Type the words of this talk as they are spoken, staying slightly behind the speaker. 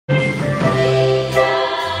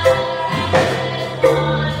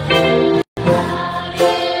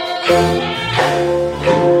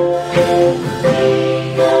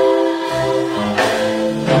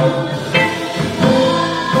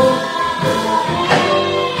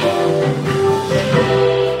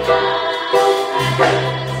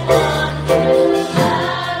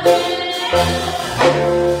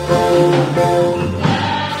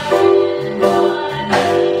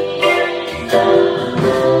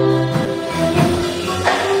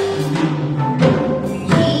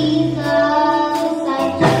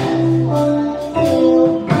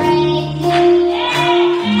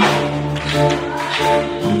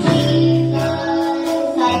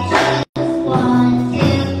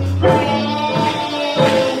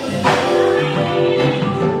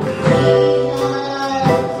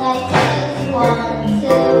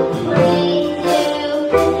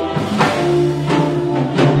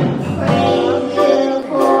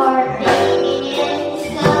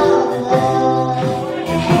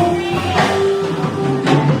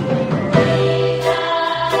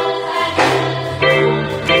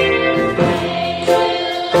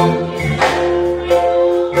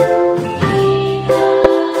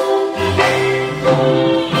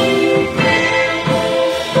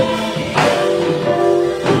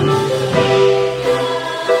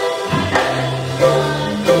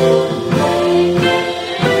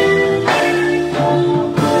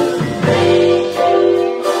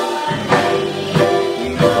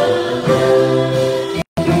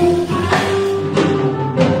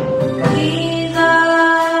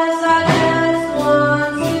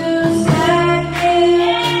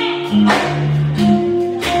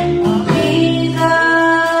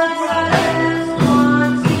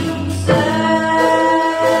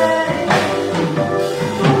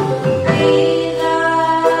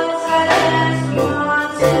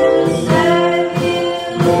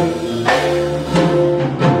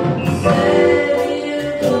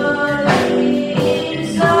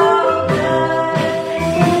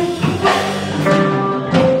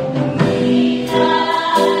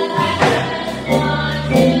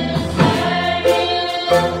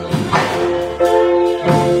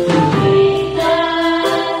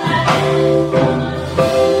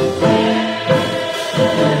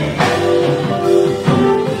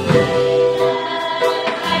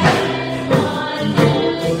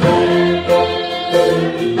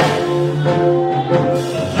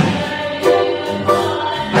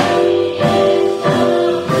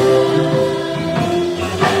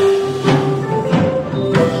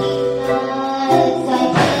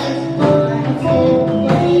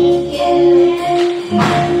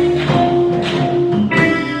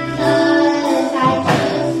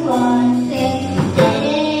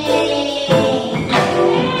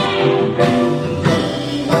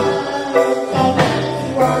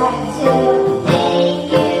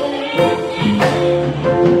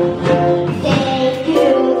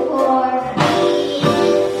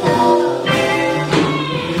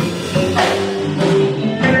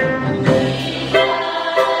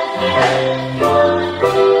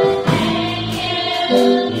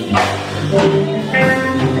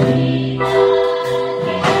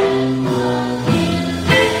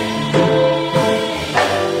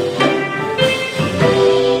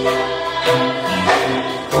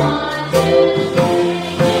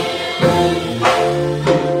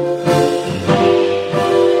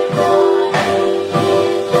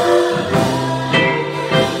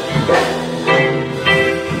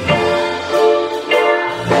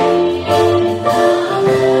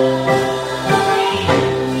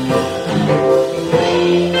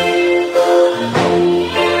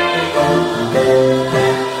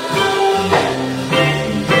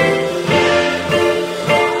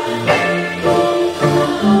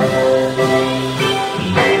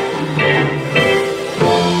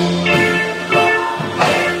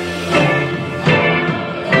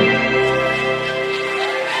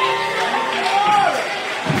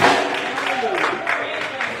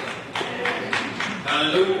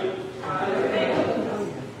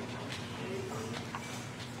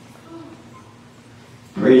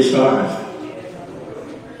Praise God.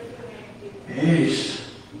 Yes.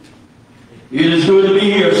 It is good to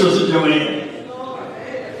be here, Sister Joanne.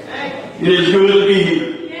 It is good to be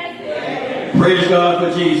here. Praise God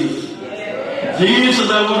for Jesus. Jesus,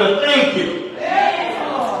 I want to thank you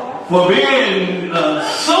for being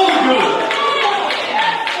so good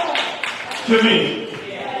to me.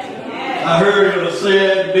 I heard it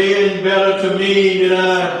said, being better to me than I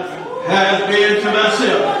have been to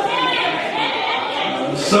myself.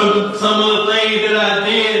 Some of the things that I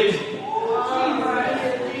did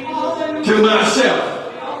to myself,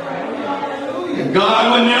 God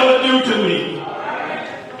would never do to me.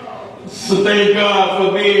 So thank God for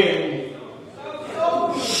being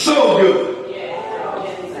so good.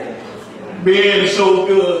 Being so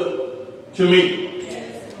good to me.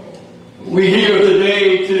 We're here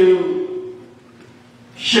today to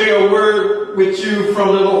share a word with you from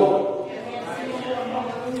the Lord.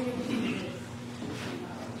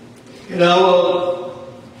 In our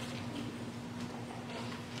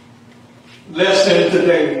lesson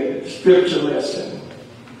today, scripture lesson,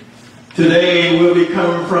 today we'll be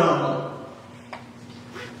coming from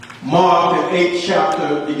Mark the 8th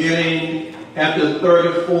chapter, beginning at the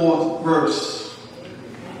 34th verse.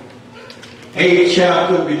 8th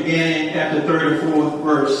chapter, beginning at the 34th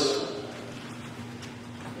verse.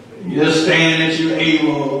 You just stand as you're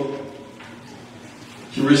able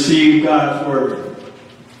to receive God's word.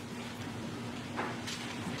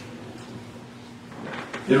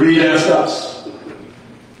 The reader asks us,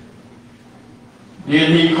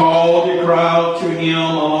 then he called the crowd to him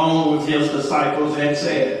along with his disciples and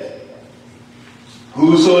said,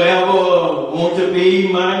 whosoever want to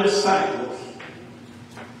be my disciples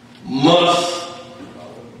must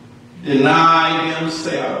deny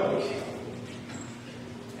themselves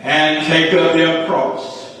and take up their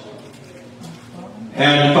cross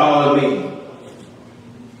and follow me.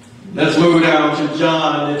 Let's move down to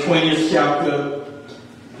John, the 20th chapter,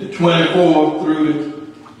 the 24th through the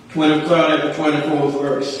 23rd and the 24th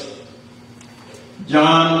verse.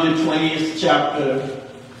 John, the 20th chapter,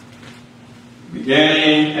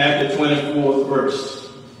 beginning at the 24th verse.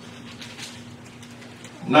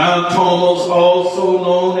 Now Thomas, also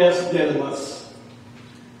known as Didymus,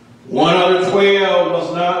 one of the 12,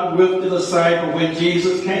 was not with the disciple when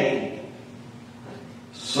Jesus came.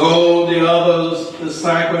 So the other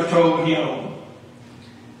disciples told him,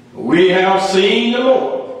 we have seen the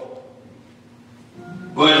Lord.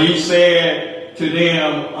 But he said, to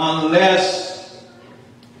them, unless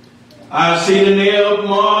I see the nail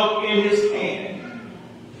mark in his hand,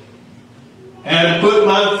 and put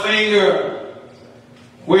my finger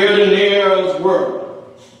where the nails were,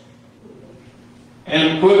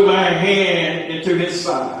 and put my hand into his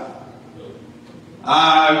side,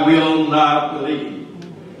 I will not believe.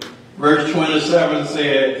 Verse 27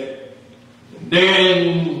 said,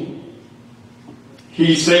 then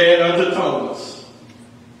he said unto Thomas,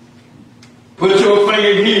 put your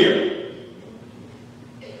finger here.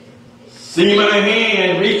 See my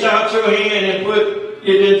hand, reach out your hand and put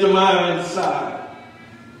it into my side.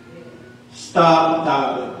 Stop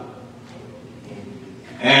doubting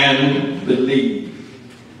and believe.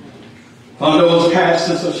 On those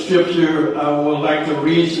passages of scripture, I would like to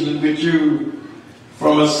reason with you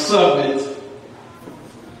from a subject,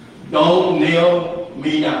 don't nail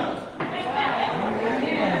me down.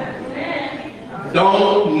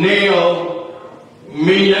 Don't nail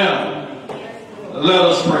me down. Let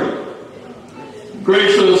us pray.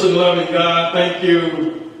 Gracious and loving God, thank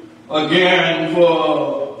you again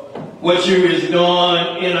for what you has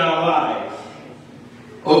done in our lives.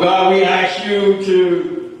 Oh God, we ask you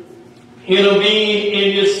to intervene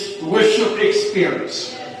in this worship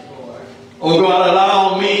experience. Oh God,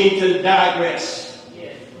 allow me to digress.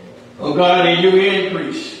 Oh God, and you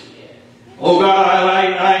increase. Oh God, I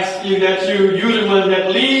ask you that you're the one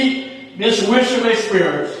that lead this worship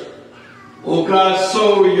experience. Oh God,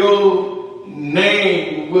 so your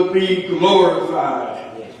name would be glorified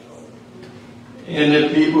and the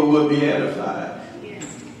people would be edified.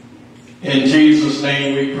 In Jesus'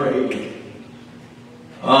 name we pray.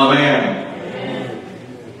 Amen.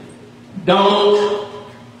 Don't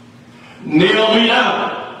nail me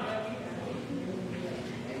down.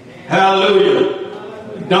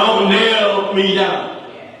 Hallelujah. Don't nail me down.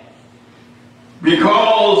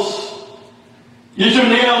 Because if you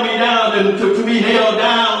nail me down, then to be nailed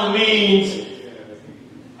down means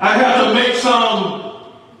I have to make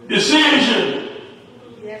some decision,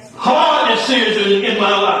 hard decision in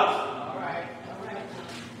my life.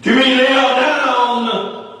 To be nailed down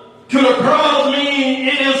to the cross means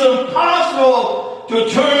it is impossible to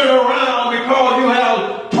turn around because you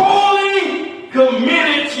have totally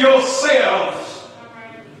committed yourselves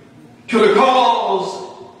to the cause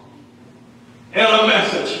and a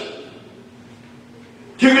message.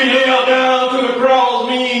 To be nailed down to the cross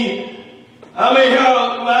means I may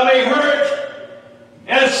hurt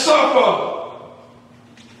and suffer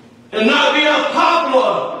and not be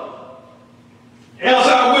unpopular as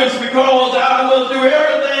I wish, because I must do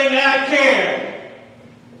everything I can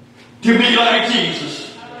to be like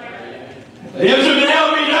Jesus. If you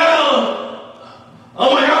nail me down, I'm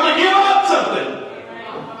going to have to give up something.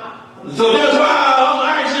 So that's why I'm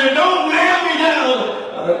actually, don't nail me down,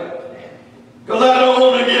 because I don't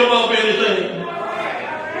want to give up anything.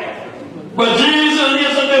 But Jesus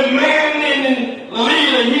is a demanding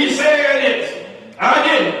leader. He said it. I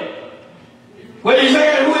didn't. But he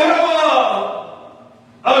said, whoever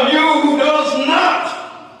of you who does not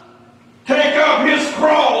take up his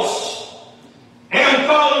cross and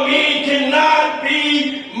follow me cannot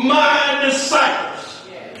be my disciples.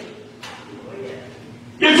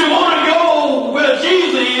 If you want to go where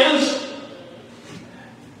Jesus is,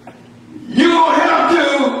 you have to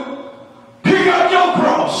pick up your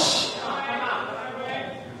cross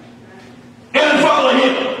and follow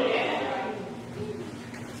him.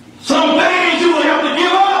 Some things you will have to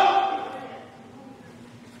give up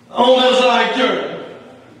on this life journey.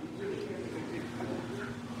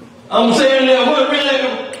 I'm saying that what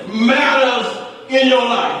really matters in your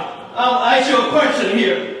life. I'll ask you a question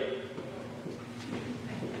here.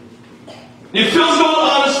 The physical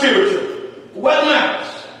or the spiritual? What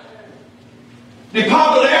matters? The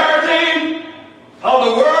popularity of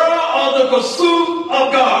the world or the pursuit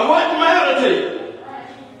of God? What matters to you?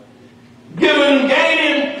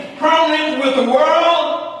 Gaining prominence with the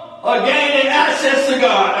world or gaining access to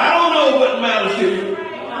God? I don't know what matters to you.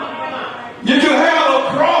 You can have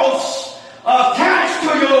a cross attached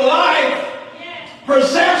to your life.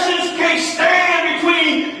 Possessions can't stand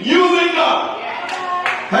between you and God.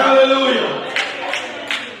 Hallelujah.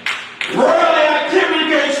 Worldly activity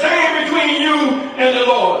can't stand between you and the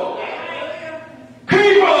Lord.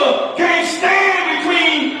 People can't stand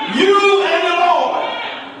between you and the Lord.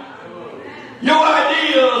 Your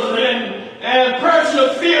ideas and personal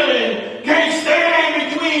feeling can't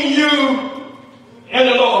stand between you and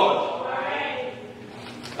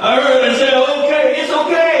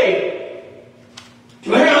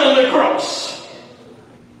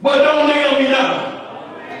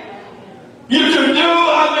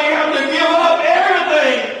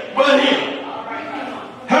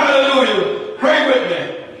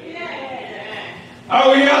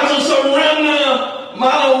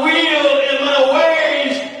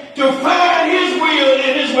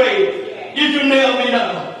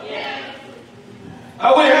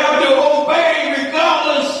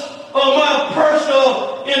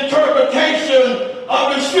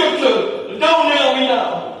scripture, don't nail me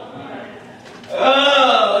down.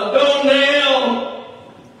 Don't nail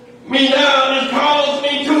me down. It costs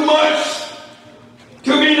me too much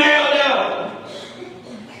to be nailed down.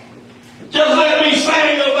 Just let me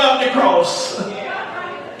sing about the cross.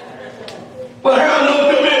 But have no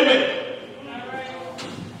commitment.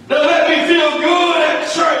 Now let me feel good at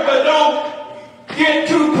church, but don't get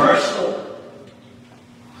too personal.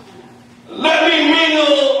 Let me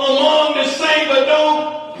mingle among the saints, but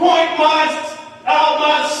don't point out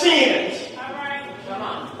my sins.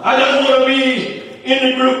 I just want to be in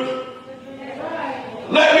the group.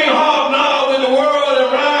 Let me hobnob with the world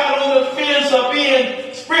and ride on the fence of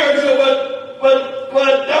being spiritual,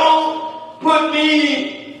 but don't put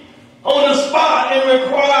me on the spot and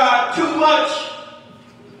require too much.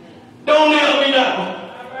 Don't nail me down.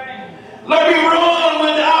 Let me run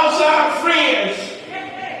with the outside friends,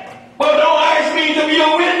 but don't ask me to be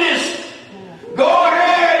a witness. Go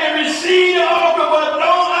ahead and receive the offer, but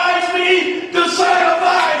don't ask me to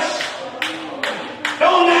sacrifice.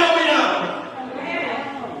 Don't nail me down.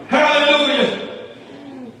 Hallelujah.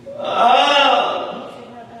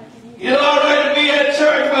 It's all right to be at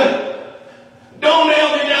church, but don't nail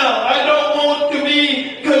me down. I don't want to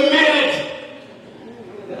be committed.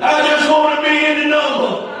 I just want to be in the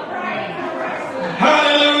number.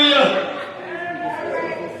 Hallelujah.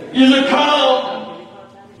 You should come.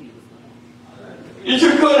 If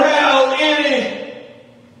you could have anything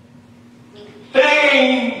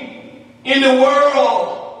in the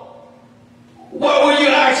world, what would you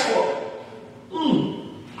ask for?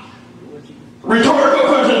 Rhetorical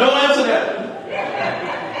question. Don't answer that.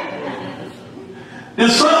 The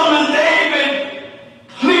psalmist David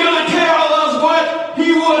clearly tells us what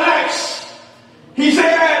he would ask. He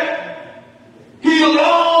said he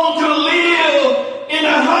longed to live in the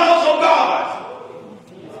house of God.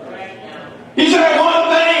 He said, one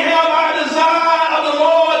thing have I desired of the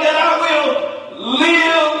Lord, that I will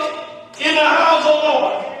live in the house of the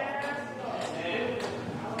Lord,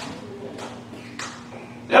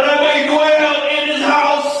 that I may dwell in his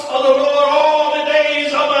house of the Lord all the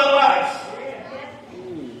days of my life,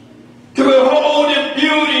 to behold the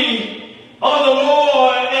beauty of the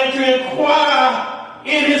Lord and to inquire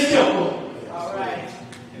in his temple.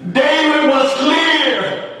 David was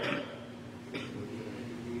clear.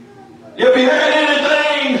 If he had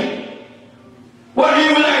anything, what he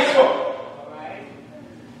would ask for.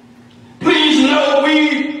 Please know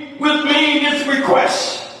with me this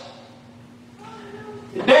request.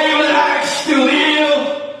 David asked to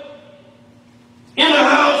live in the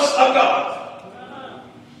house of God.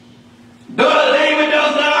 David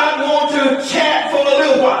does not want to chat for a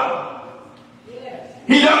little while.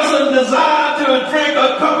 He doesn't desire to drink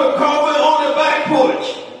a cup of coffee on the back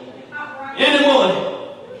porch in the morning.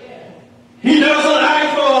 He doesn't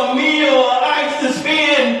ask for a meal or ask to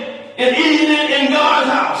spend an evening in God's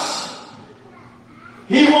house.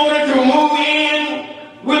 He wanted to move in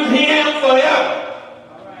with him forever.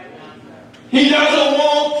 He doesn't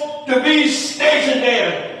want to be stationed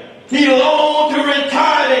there. He longs to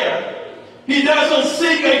retire there. He doesn't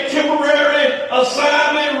seek a temporary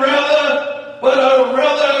assignment, but a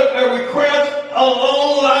request a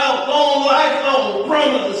lifelong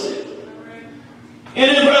permanency in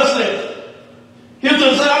his residence. His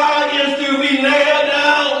desire is to be nailed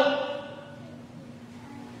down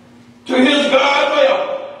to his God forever.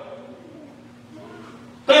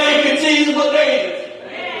 Thank you, Jesus, for David.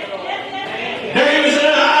 David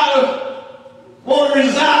said, I want to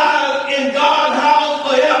reside in God's house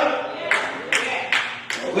forever.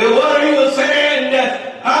 Well, what he was saying,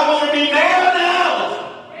 that I want to be nailed down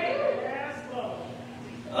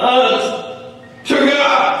to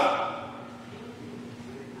God.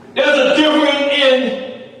 There's a difference in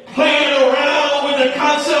playing around with the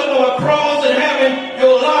concept of a cross and having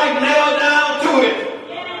your life nailed down to it,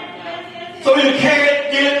 so you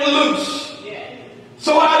can't get loose.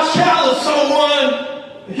 So I challenge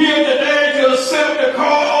someone here today to accept the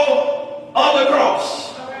call of the cross.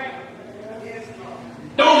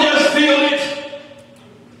 Don't just feel it.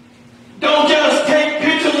 Don't just take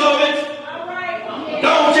pictures of it.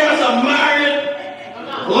 Don't just admire it.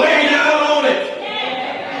 Lay down on it.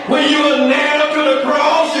 When you are nailed to the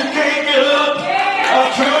cross, you can't get up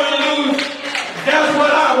or turn loose. That's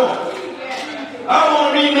what I want. I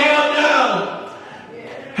want to be nailed down.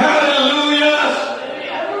 Hallelujah.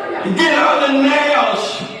 Get out the nails.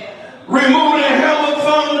 Remove the helmet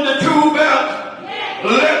from the tool belt.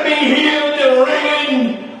 Let me hear the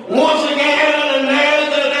ringing once again of the nails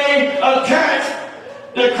that they attach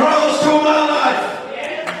the cross to my life.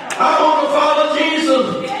 I want to follow Jesus.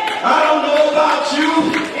 I don't know about you.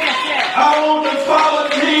 I want to follow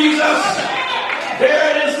Jesus.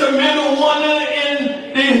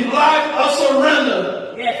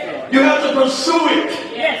 surrender. Yes, Lord. You have to pursue it.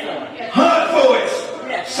 Yes, Lord. Hunt for it.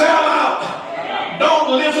 Yes. Sell out.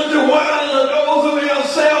 Don't listen to one of those who are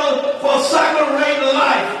selling for second-rate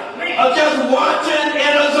life. Or just watching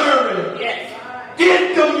and observing. Yes.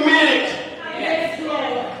 Get committed. Yes.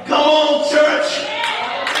 Come on, church.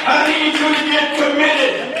 I need you to get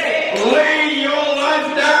committed. Lay your life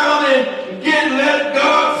down and let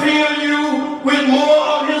God fill you with more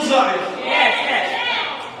of His life. Yes, yes.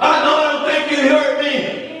 I don't think you heard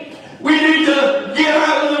me. We need to get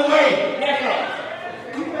out of the way Yes,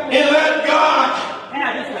 Lord. and let God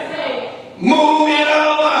Now this way. move in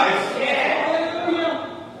our life.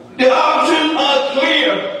 The options are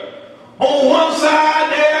clear. On one side,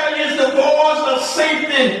 there is the voice of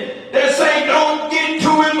safety that say, don't get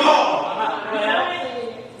too involved.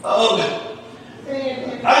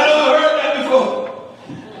 I never heard that before.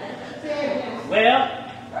 Well.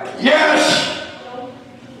 Yes.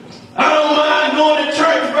 I don't mind going to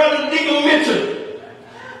church, Brother Deacon Mitchell.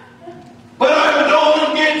 But I don't want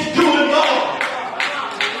to get too involved.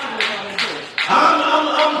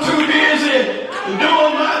 I'm too busy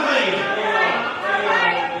doing my thing.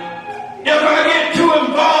 If I get too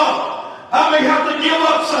involved, I may have to give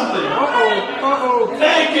up something.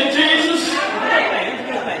 Thank you, Jesus.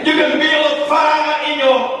 You can build a fire in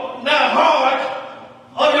your heart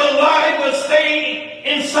of your life, but stay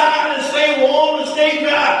inside and stay warm and stay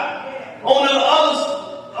dry. On the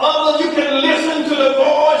other, you can listen to the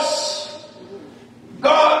voice,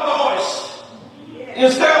 God's voice.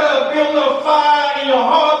 Instead of building a fire in your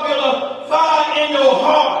heart, build a fire in your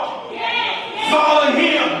heart. Follow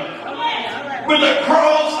Him with the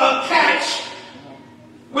cross attached,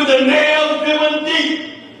 with the nails driven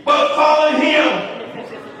deep, but follow Him.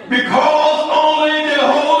 Because only the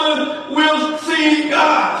holy will see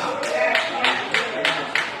God.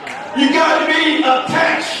 You got to be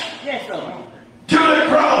attached to the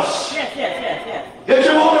cross. If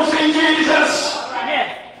you want to see Jesus,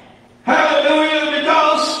 hallelujah,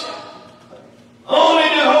 because only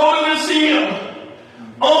the holy will see Him.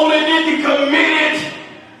 Only the committed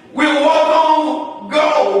will walk on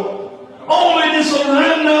go. Only the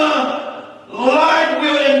surrender life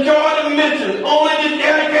will enjoy the mission. Only the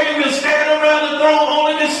dedicated will stand around the throne.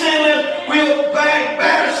 Only the sinless will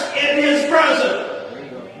bask in His presence.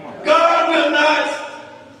 God will not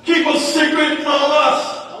keep a secret from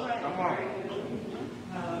us.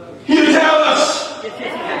 He'll tell us,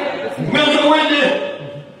 Mr.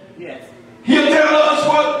 Wendy, He'll tell us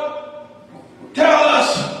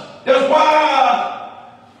that's why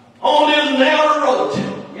on this narrow road,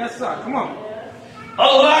 yes, sir, come on, a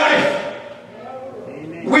life,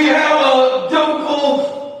 we have a difficult,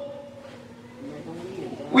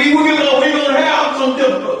 we're going to have some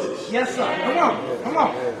difficulties. yes, sir, come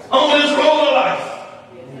on. On this road of life.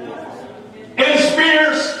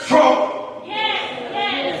 Experience trouble.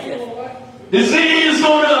 Disease is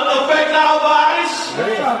going to affect our bodies.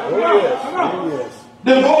 Come on.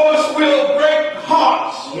 Divorce will break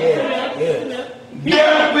hearts.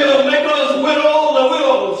 Death will make us widows or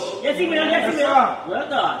widows. Yes, He will. Yes, He will. Well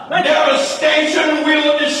done. Devastation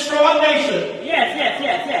will destroy nations.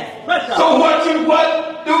 Yes. Well done. So what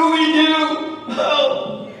do we do?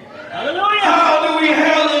 Hallelujah. How do we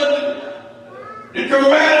handle the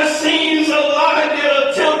dramatic scenes of life that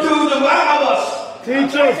attempt to divide us?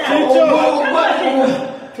 Teach us.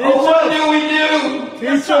 What do we do?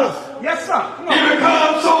 Teach us. Yes, sir. Come on. It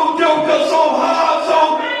becomes so difficult, so hard, so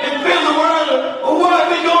invisible. What are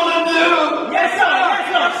we going to do? Yes,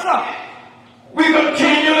 sir. We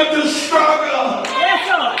continue to struggle. Yes,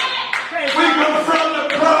 sir. We confront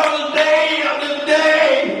the problem day after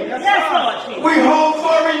day. Yes, Lord. We hope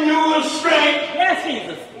for renewal strength. Yes,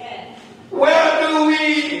 Jesus. Where do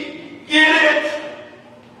we get it?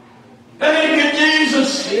 Thank you, Jesus.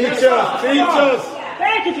 Teach us.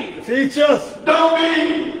 Thank you, Jesus. Teach us. Don't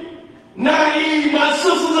be naive, my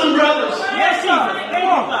sisters and brothers. Yes, Jesus. Thank you,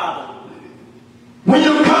 Father. When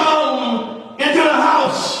you come into the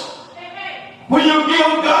house, when you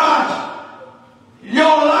give God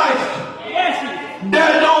your life, Yes, Jesus.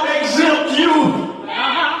 that don't exempt you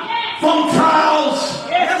from trials.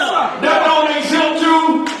 Yes, Lord. That don't exempt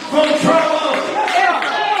you from trouble.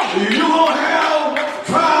 You will have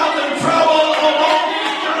trials and trouble along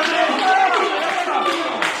this journey.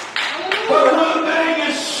 But one thing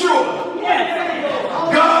is sure.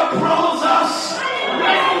 God promised us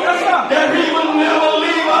that He will never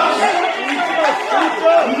leave us.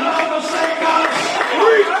 Never forsake us.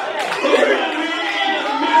 Even in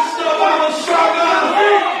the midst of our struggle,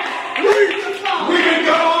 we can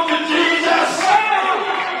go to Jesus.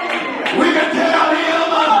 We can tell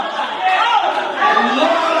Him,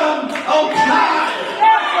 Lord, I'm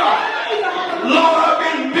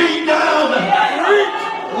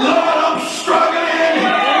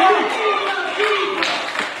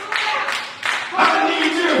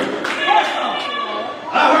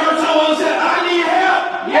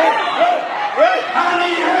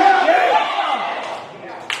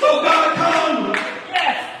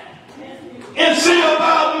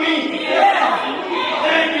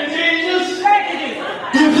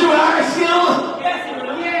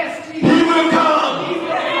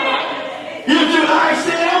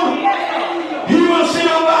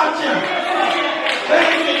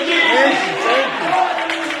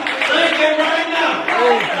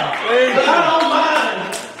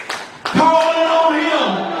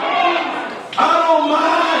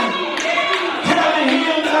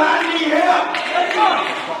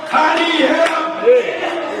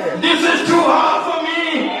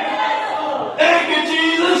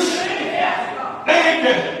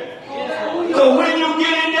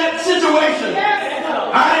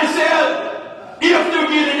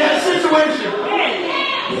get in that situation,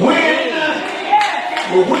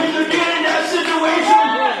 when you get in that situation,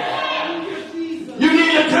 you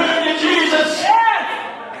need to turn to Jesus.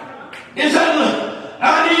 He said, I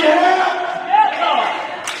need help.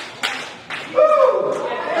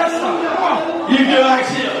 You can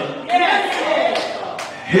ask him.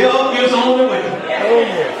 Help is on the way.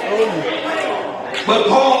 But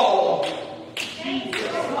Paul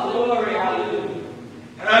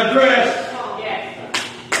addressed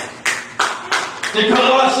the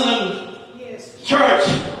Colossian church.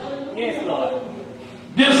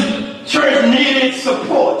 This church needed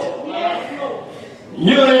support.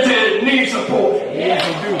 Unity needs support.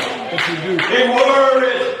 They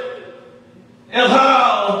worried as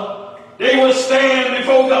how they would stand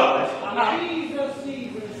before God.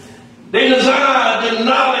 They desired the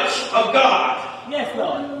knowledge of God,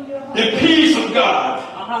 the peace of God,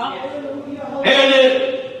 and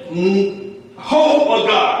the hope of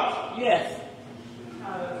God.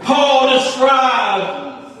 Paul described,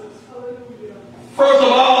 first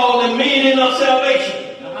of all, the meaning of salvation.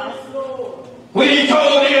 When he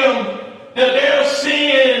told them that their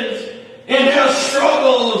sins and their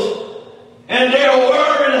struggles and their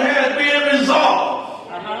worry had been resolved.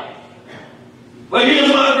 But here's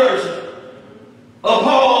my version of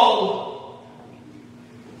Paul's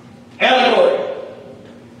allegory.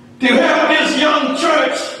 To help this young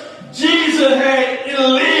church, Jesus had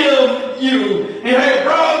lived you and had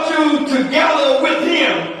brought you together with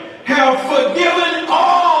him, have forgiven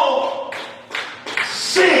all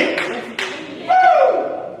sin.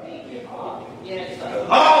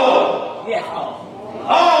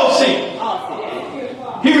 All sin.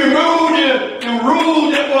 He removed the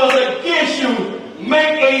rule that was against you,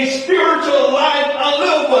 make a spiritual life a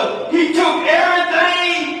little one. He took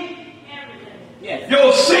everything,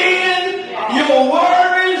 your sin, your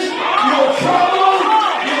worries, your troubles,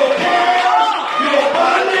 your cares, your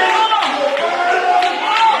bondage, your burden,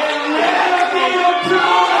 and left him to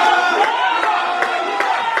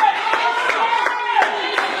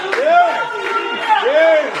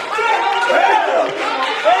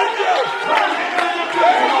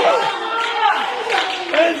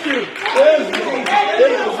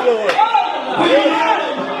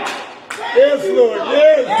Yes, Lord.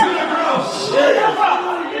 Yes.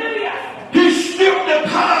 He stripped the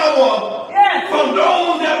power from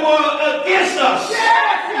those that were against us.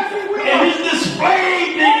 And he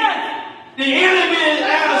displayed the enemy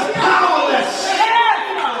as powerless.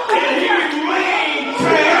 And he remained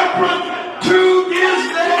triumphant to this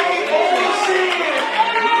day over sin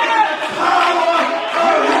and the power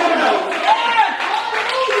of hell.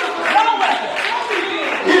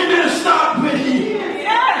 He didn't stop when he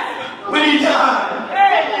died.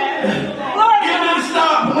 He didn't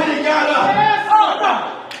stop when he got up.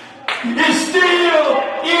 It's still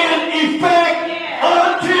in effect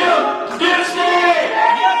until this day.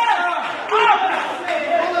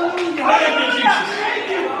 Thank you, Jesus.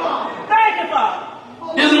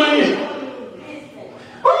 Isn't it?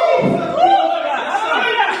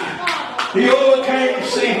 He overcame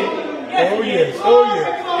sin. Oh, yes.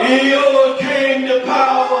 He overcame the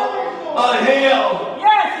power of hell.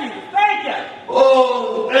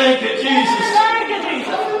 Oh, thank you, Jesus.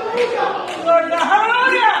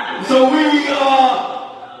 So we are,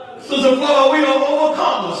 Sister Flora, we are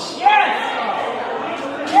overcomers.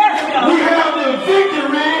 We have the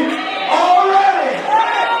victory already.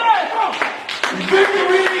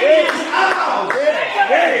 Victory is ours.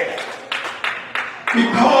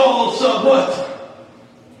 Because of what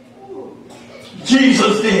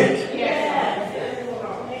Jesus did.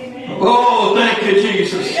 Oh, thank you,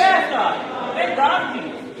 Jesus.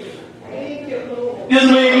 This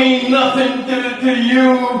may mean nothing to you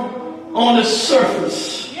on the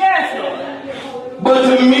surface. But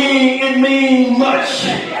to me, it means much.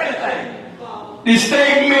 The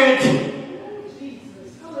statement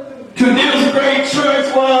to this great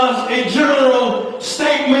church was a general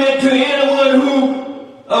statement to anyone who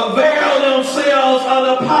avail themselves of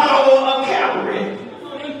the power of Calvary.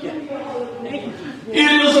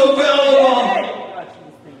 It is available,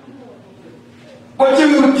 but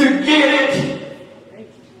to get it,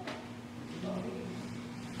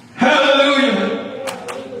 hallelujah,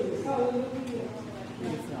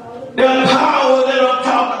 the power that I'm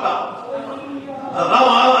talking about. I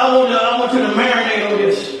want you to marinate on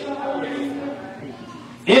this.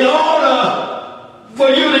 In order for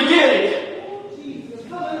you to get it,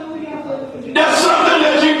 that's something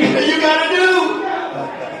that you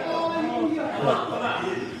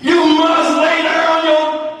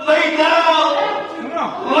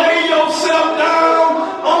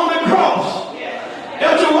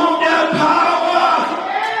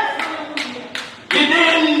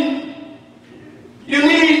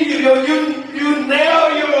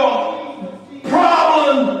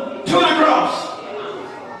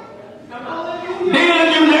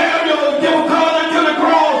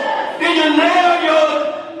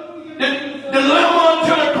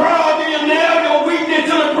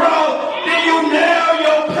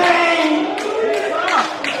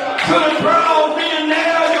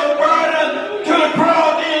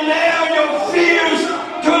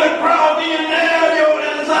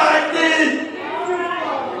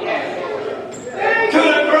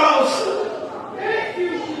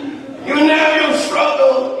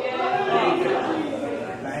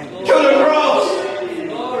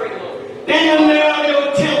And you nail your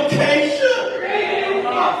temptation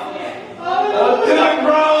to the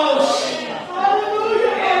cross.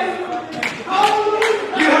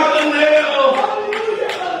 You have to nail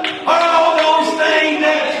all those things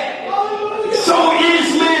that so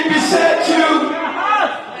easily beset you.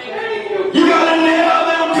 You got to nail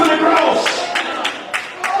them to the cross.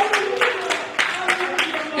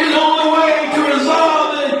 It's the only way to resolve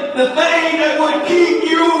the thing that would keep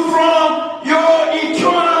you from your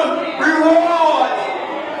eternal reward.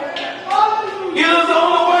 It is the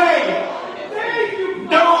only way.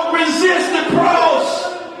 Don't resist the cross.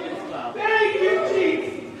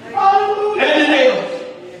 And the nails.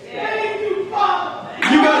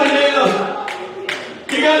 You got to nail.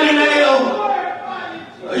 You got to nail.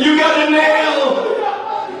 You got to nail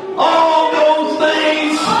all those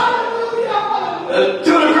things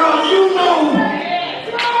to the cross. You know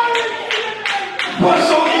what's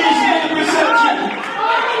so easily beset you.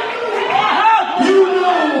 You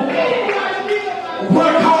know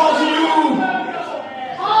what caused you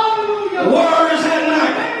worries at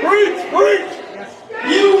night. Preach.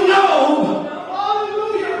 You know,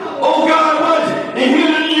 oh God, what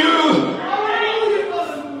hindering you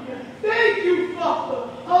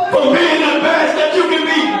from being the best that you can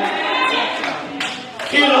be.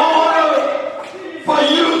 In order for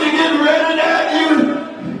you to get rid of that,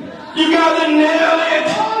 you got to nail it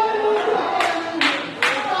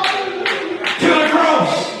to the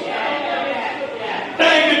cross.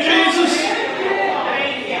 Thank you, Jesus.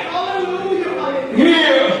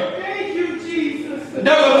 Here,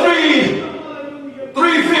 there were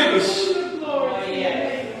three figures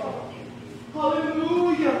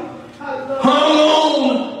hung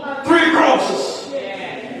on three crosses.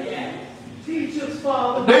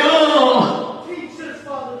 They all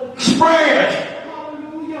spread,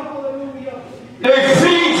 their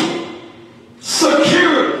feet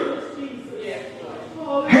secured,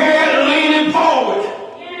 head leaning forward.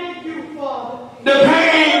 The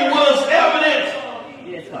pain was evident.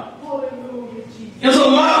 It's a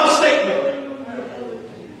mild statement.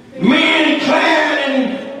 Men clad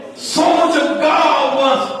in soldier garb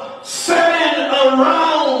was sitting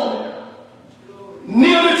around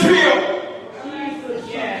near the tree,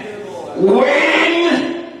 waiting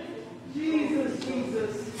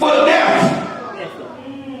for death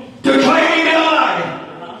to claim their life.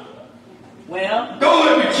 Well,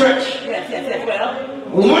 Go with me, church. yes, well.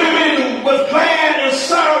 Women was clad in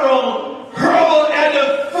sorrow, hurled at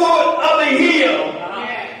the foot of the hill,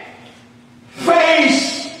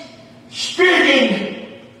 face stricken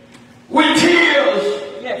with tears.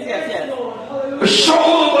 Yes. The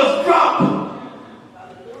shoulder was dropped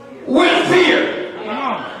with fear,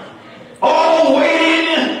 all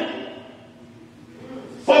waiting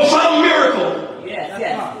for some miracle.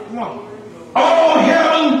 Yes. All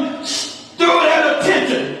heaven stood at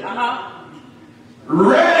attention,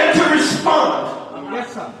 ready to respond.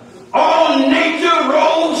 Yes, sir. All nature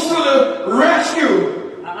rose to the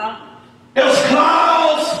rescue as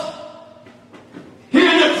clouds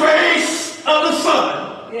hid the face of the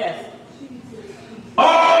sun. Yes.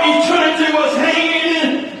 All eternity was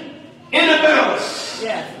hanging in the balance.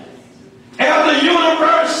 Yes. As the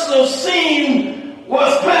universal scene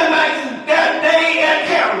was climaxing that day at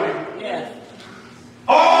Calvary, Yes.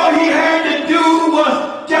 all he had to do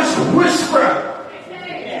was just whisper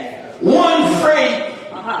Yes. one phrase,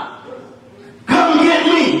 "Come get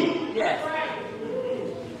me." Yes.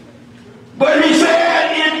 But he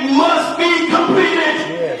said it must be completed.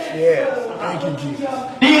 Yes. Thank you, Jesus.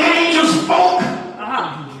 The angel spoke,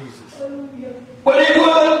 but it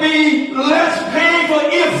would be less painful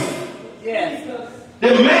if Yes.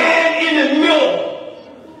 the man in the middle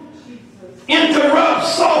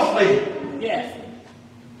interrupts softly, Yes.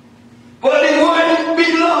 but it wouldn't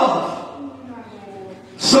be love.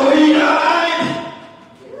 So he died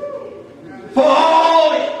for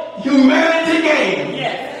all humanity gained.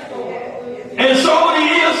 Yes. And so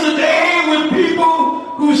it is today with people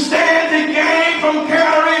who stand to gain from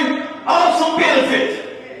carrying awesome benefit.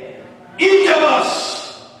 Each of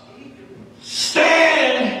us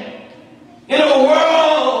stand in a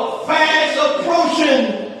world fast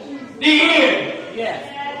approaching the end. Yes.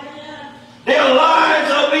 Their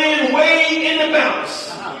lives are being weighed in the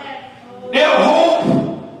balance. Their hope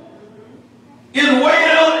is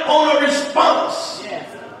waiting on a response. Yes.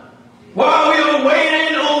 While we are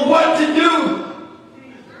waiting on what to do,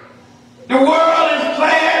 the world is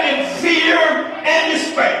clad in fear and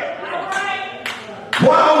despair.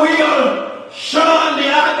 While we are shun the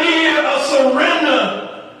idea of surrender,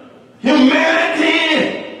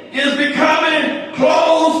 humanity is becoming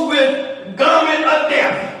clothed with garment of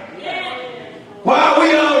death. While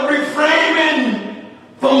we are refraining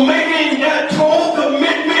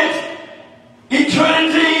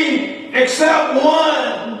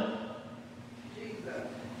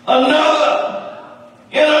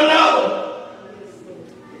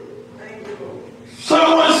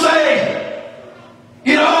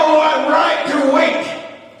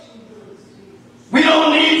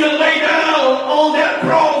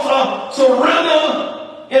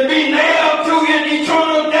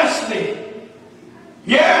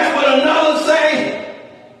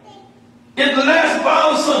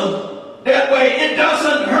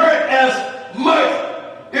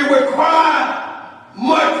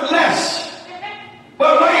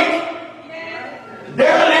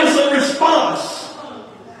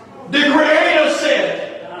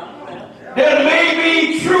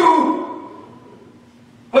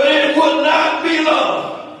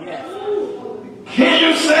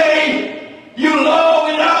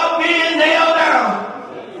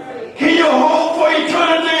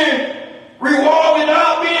eternity reward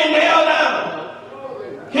without being nailed down?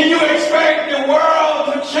 Can you expect the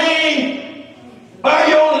world to change by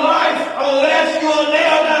your life unless you are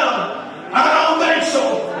nailed down? I don't think so.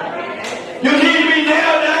 You need to be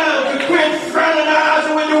nailed down to quit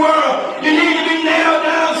fraternizing with the world. You need to be nailed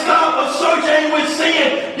down. Stop associating with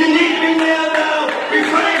sin. You need to be nailed down.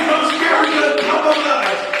 Refrain from spiritual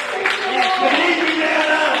compromise. You need to be nailed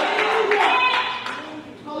down.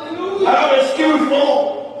 Our excuse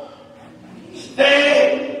won't stand.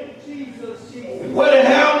 What is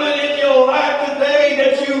happening in your life today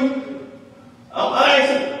that I'm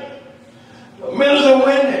asking Minister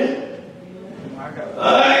Wendy,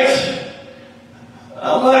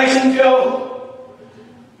 I'm asking Joe,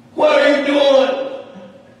 what are you doing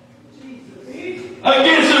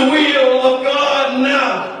against the will of God now?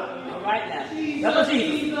 All right now. Help us,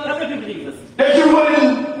 Jesus. Help us, Jesus. That you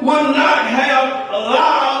would not have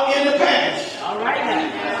allowed in the past. All right now.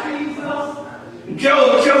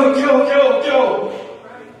 Joe.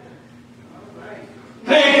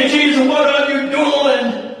 Thank you, Jesus. What are you doing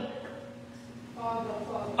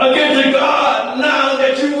against God now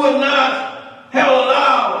that you would not have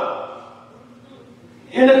allowed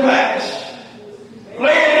in the past?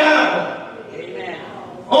 Lay it down. Amen.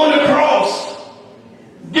 On the cross.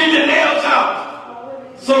 Get the nails out.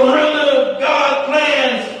 Surrender God's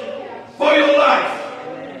plans for your life.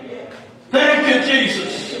 Thank you, Jesus.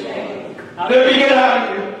 Let me get out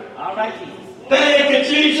of here. All right, Jesus. Thank you,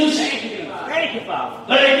 Jesus. Thank you, Jesus. Thank you, Father.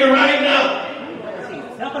 Thank you right now.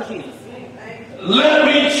 Help us, Jesus. Let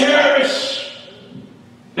me cherish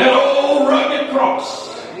that old rugged cross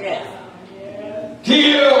Yes.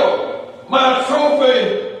 till my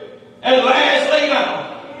trophy at last lay down.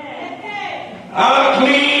 I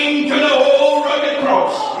cling to the old rugged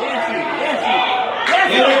cross. Yes, Jesus. Yes,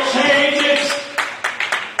 And exchange it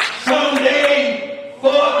someday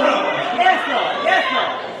for a crown. Yes, Lord. Yes,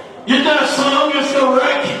 Lord. Is that song is so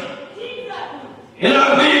right? And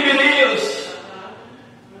I believe it is.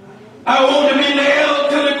 I want to be nailed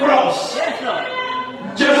to the cross. Yes, Lord.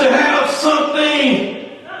 Just to have something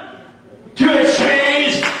to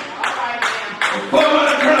exchange for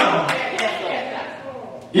my crown.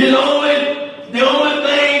 The only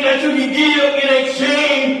thing that you can give in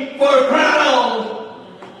exchange for a crown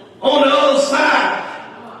on the other side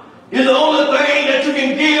is the only thing that you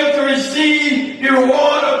can give to receive the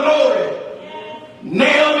reward of glory.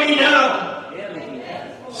 Nail me down.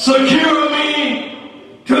 Secure me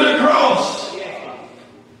to the cross.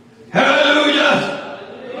 Hallelujah.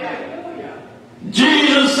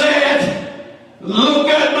 Jesus said, look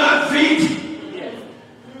at my feet.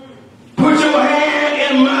 Put your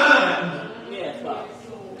hand in mine.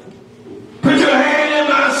 Put your hand in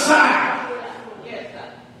my side.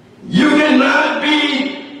 You cannot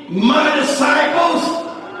be my disciples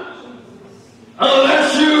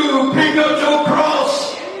unless you pick up your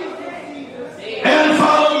cross and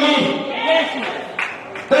follow me.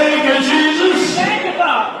 Thank you, Jesus. Thank you,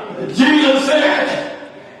 Father. Jesus said,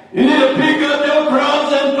 you need to pick up your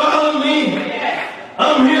cross and follow me.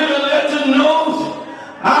 I'm here to let you know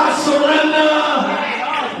I surrender.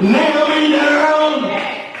 Nail me down.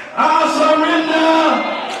 I surrender.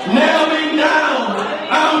 Nail me down.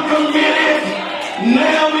 I'm committed.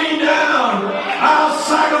 Nail me down. I'll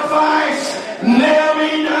sacrifice. Nail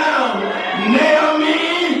me down. Nail me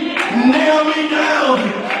down.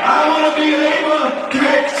 I want to be able to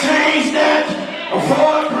exchange that for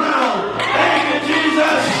a crown. Thank you,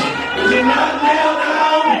 Jesus. You're not nailed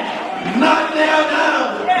down. Not nailed down.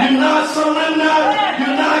 You're not surrendered.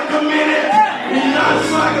 You're not committed. You're not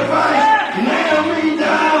sacrificed. Nail me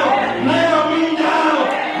down. Nail me down.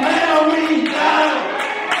 Nail me down.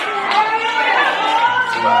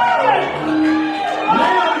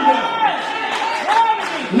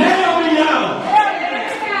 Nail me down.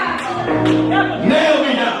 Nail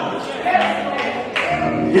me down.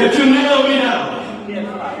 If you nail me down,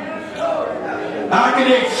 I can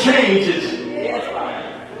exchange it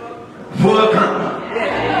for a crown.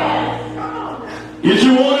 If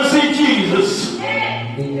you want to see Jesus,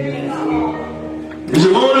 if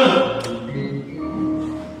you want to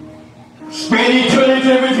spend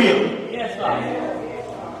eternity with Him,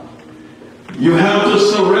 you have to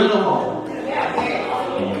surrender all.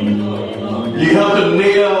 You have to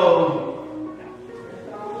nail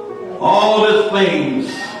all the things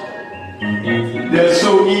that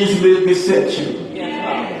so easily beset you.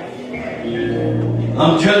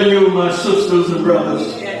 I'm telling you, my sisters and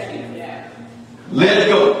brothers, let it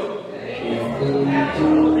go.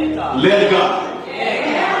 Let God.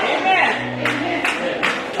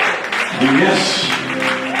 Yes.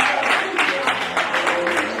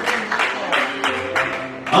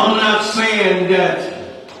 I'm not saying that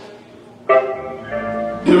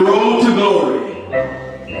the road to glory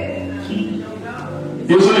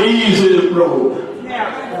is an easy road.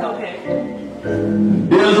 Yeah, okay.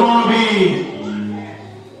 There's going to be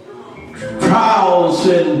trials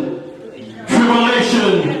and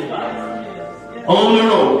tribulation on the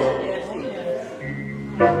road.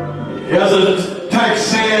 As the text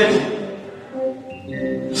said,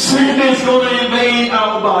 sickness is going to invade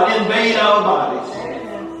our bodies.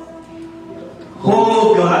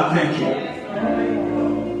 Oh God, thank you.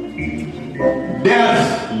 Death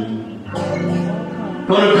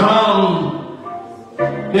going to come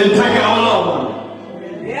and take our loved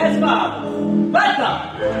one. Yes, Father. But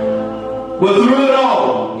God. But through it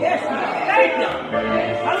all, Yes, God. Thank you.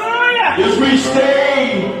 Hallelujah. as we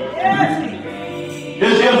stay, Yes,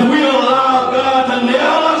 as we allow God to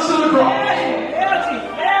nail us to the cross,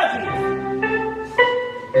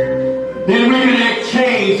 then we can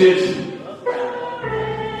exchange it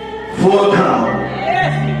for a crown.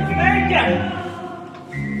 Yes, thank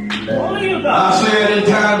you. Only you, I God. said in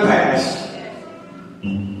time past,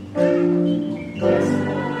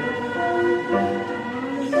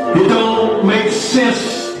 it don't make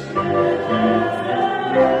sense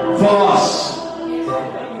for us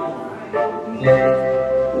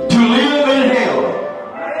to live in hell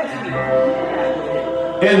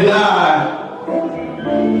and die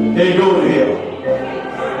and go to hell.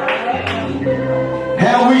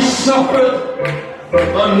 Have we suffered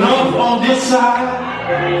enough on this side?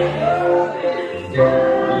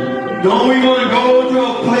 Don't we want to go to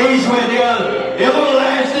a place where there's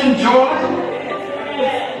everlasting joy?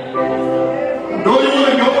 Don't you want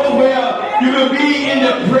to go where you can be in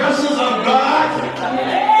the presence of God,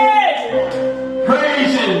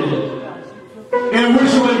 praising and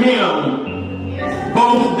worshiping Him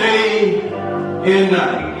both day and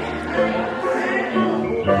night?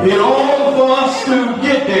 In order for us to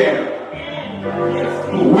get there,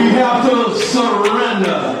 we have to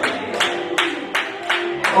surrender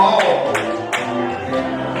all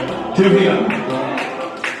to Him.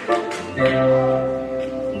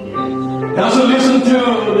 As we listen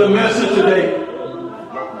to the message today,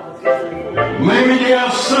 maybe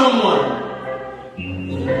there's someone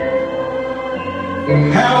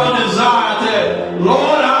have a desire that,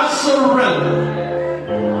 Lord, I surrender.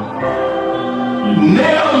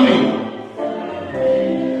 Nail me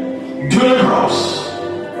to the cross.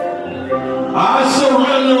 I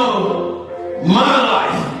surrender my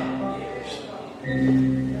life.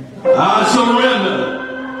 I surrender.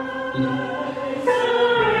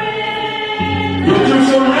 If you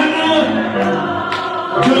surrender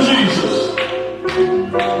to Jesus,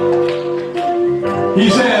 He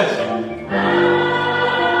says,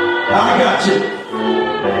 I got you.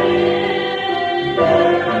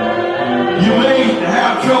 You may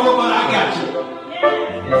have trouble, but I got you.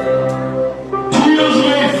 Tears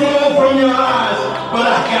may flow from your eyes, but I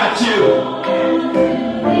got you.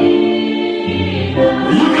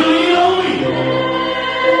 You can lean on me.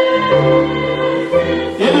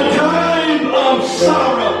 In the time of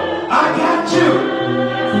sorrow, I got you.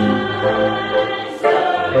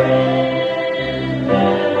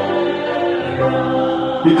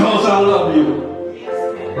 Because I love you.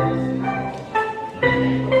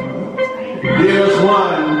 There's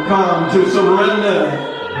one come to surrender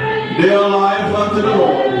their life unto the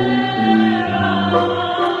Lord.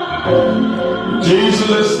 Jesus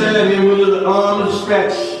is standing with his arms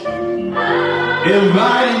stretched,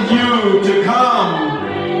 inviting you to come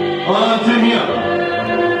unto Him.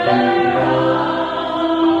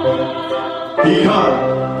 He comes.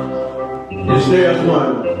 Yes, there's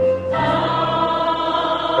one.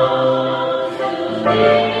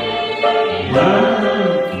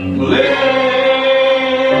 Let